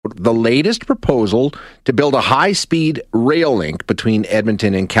the latest proposal to build a high-speed rail link between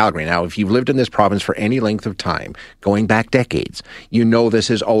Edmonton and Calgary. Now, if you've lived in this province for any length of time, going back decades, you know this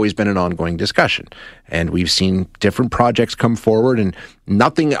has always been an ongoing discussion. And we've seen different projects come forward, and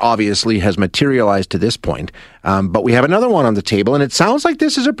nothing obviously has materialized to this point. But we have another one on the table, and it sounds like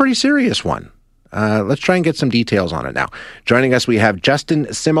this is a pretty serious one. Let's try and get some details on it now. Joining us, we have Justin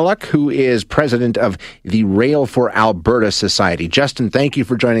Simeluk, who is president of the Rail for Alberta Society. Justin, thank you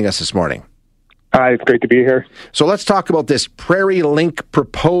for joining us this morning. Hi, it's great to be here. So let's talk about this Prairie Link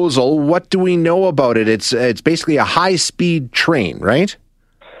proposal. What do we know about it? It's basically a high-speed train, right?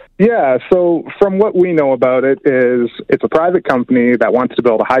 Yeah, so from what we know about it is it's a private company that wants to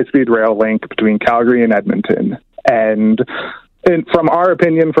build a high-speed rail link between Calgary and Edmonton. And from our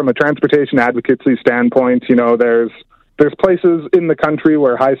opinion, from a transportation advocacy standpoint, there's places in the country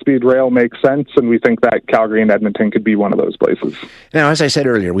where high-speed rail makes sense, and we think that Calgary and Edmonton could be one of those places. Now, as I said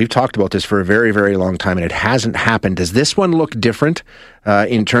earlier, we've talked about this for a very, very long time, and it hasn't happened. Does this one look different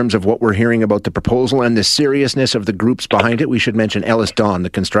in terms of what we're hearing about the proposal and the seriousness of the groups behind it? We should mention Ellis Dawn, the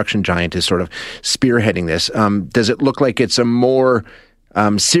construction giant, is sort of spearheading this. Does it look like it's a more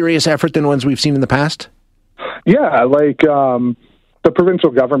serious effort than ones we've seen in the past? Yeah, the provincial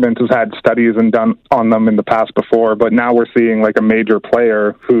government has had studies and done on them in the past before, but now we're seeing a major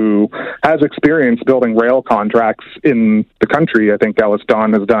player who has experience building rail contracts in the country. I think Ellis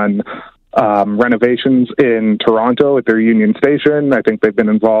Dawn has done renovations in Toronto at their Union Station. I think they've been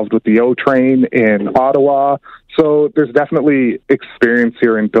involved with the O Train in Ottawa. So there's definitely experience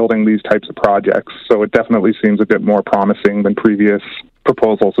here in building these types of projects. So it definitely seems a bit more promising than previous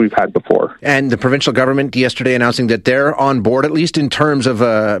proposals we've had before. And the provincial government yesterday announcing that they're on board, at least in terms of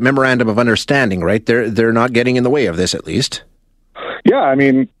a memorandum of understanding, right? They're not getting in the way of this, at least. Yeah,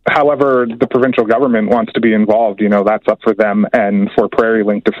 however the provincial government wants to be involved, that's up for them and for Prairie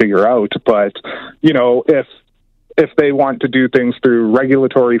Link to figure out. But, if they want to do things through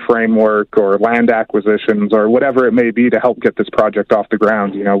regulatory framework or land acquisitions or whatever it may be to help get this project off the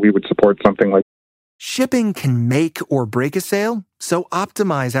ground, we would support something like that. Shipping can make or break a sale, so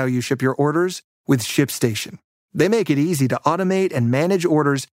optimize how you ship your orders with ShipStation. They make it easy to automate and manage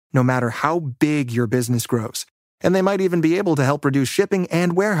orders no matter how big your business grows. And they might even be able to help reduce shipping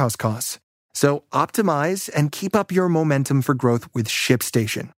and warehouse costs. So optimize and keep up your momentum for growth with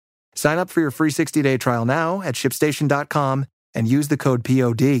ShipStation. Sign up for your free 60-day trial now at ShipStation.com and use the code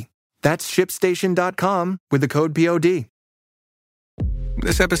POD. That's ShipStation.com with the code POD.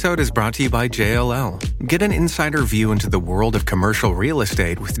 This episode is brought to you by JLL. Get an insider view into the world of commercial real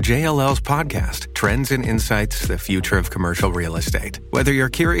estate with JLL's podcast, Trends and Insights, the Future of Commercial Real Estate. Whether you're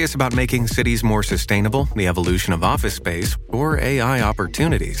curious about making cities more sustainable, the evolution of office space, or AI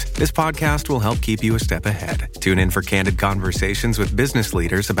opportunities, this podcast will help keep you a step ahead. Tune in for candid conversations with business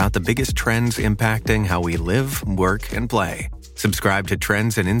leaders about the biggest trends impacting how we live, work, and play. Subscribe to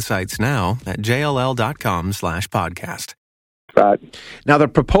Trends and Insights now at jll.com/podcast. Now, the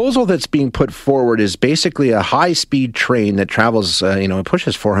proposal that's being put forward is basically a high-speed train that travels, it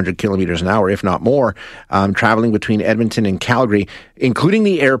pushes 400 kilometers an hour, if not more, traveling between Edmonton and Calgary, including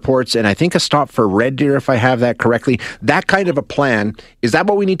the airports, and I think a stop for Red Deer, if I have that correctly. That kind of a plan, is that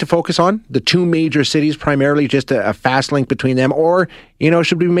what we need to focus on? The two major cities, primarily just a fast link between them, or,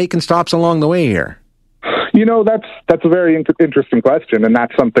 should we be making stops along the way here? That's a very interesting question, and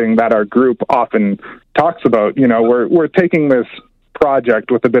that's something that our group often talks about. We're taking this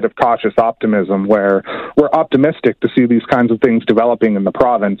project with a bit of cautious optimism, where we're optimistic to see these kinds of things developing in the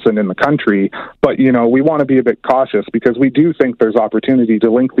province and in the country, but we want to be a bit cautious because we do think there's opportunity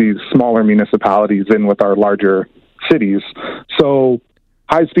to link these smaller municipalities in with our larger cities. So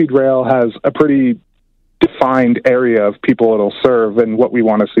high-speed rail has a pretty defined area of people it'll serve, and what we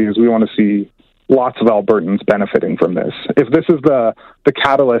want to see is lots of Albertans benefiting from this. If this is the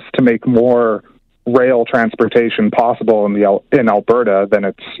catalyst to make more rail transportation possible in Alberta, then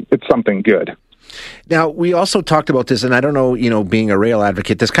it's something good. Now, we also talked about this, and I don't know, being a rail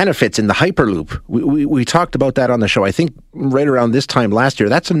advocate, this kind of fits in the Hyperloop. We talked about that on the show, I think, right around this time last year.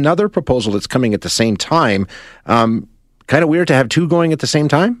 That's another proposal that's coming at the same time. Kind of weird to have two going at the same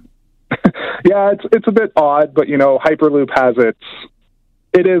time? Yeah, it's a bit odd, but, Hyperloop has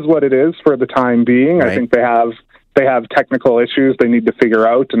it is what it is for the time being. Right. I think they have technical issues they need to figure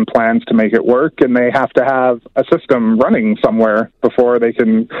out and plans to make it work, and they have to have a system running somewhere before they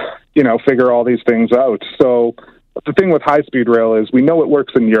can, figure all these things out. So the thing with high-speed rail is we know it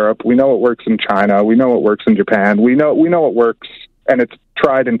works in Europe, we know it works in China, we know it works in Japan, we know it works, and it's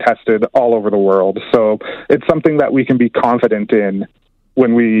tried and tested all over the world. So it's something that we can be confident in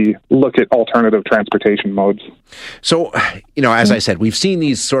when we look at alternative transportation modes. So, as I said, we've seen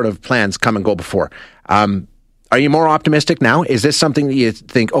these sort of plans come and go before. Are you more optimistic now? Is this something that you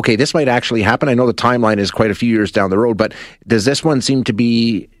think, okay, this might actually happen? I know the timeline is quite a few years down the road, but does this one seem to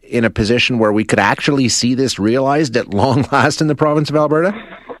be in a position where we could actually see this realized at long last in the province of Alberta?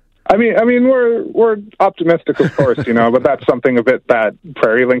 I mean, we're optimistic, of course, but that's something a bit that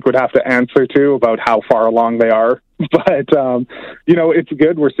PrairieLink would have to answer to about how far along they are. But, it's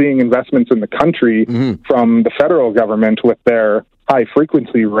good. We're seeing investments in the country from the federal government with their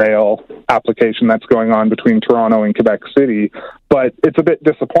high-frequency rail application that's going on between Toronto and Quebec City. But it's a bit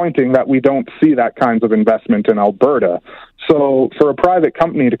disappointing that we don't see that kinds of investment in Alberta. So for a private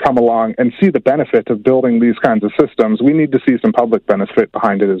company to come along and see the benefit of building these kinds of systems, we need to see some public benefit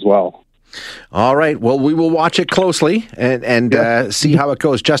behind it as well. All right. Well, we will watch it closely and see how it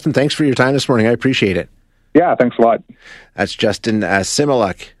goes. Justin, thanks for your time this morning. I appreciate it. Yeah, thanks a lot. That's Justin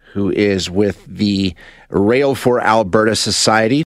Similuk, who is with the Rail for Alberta Society.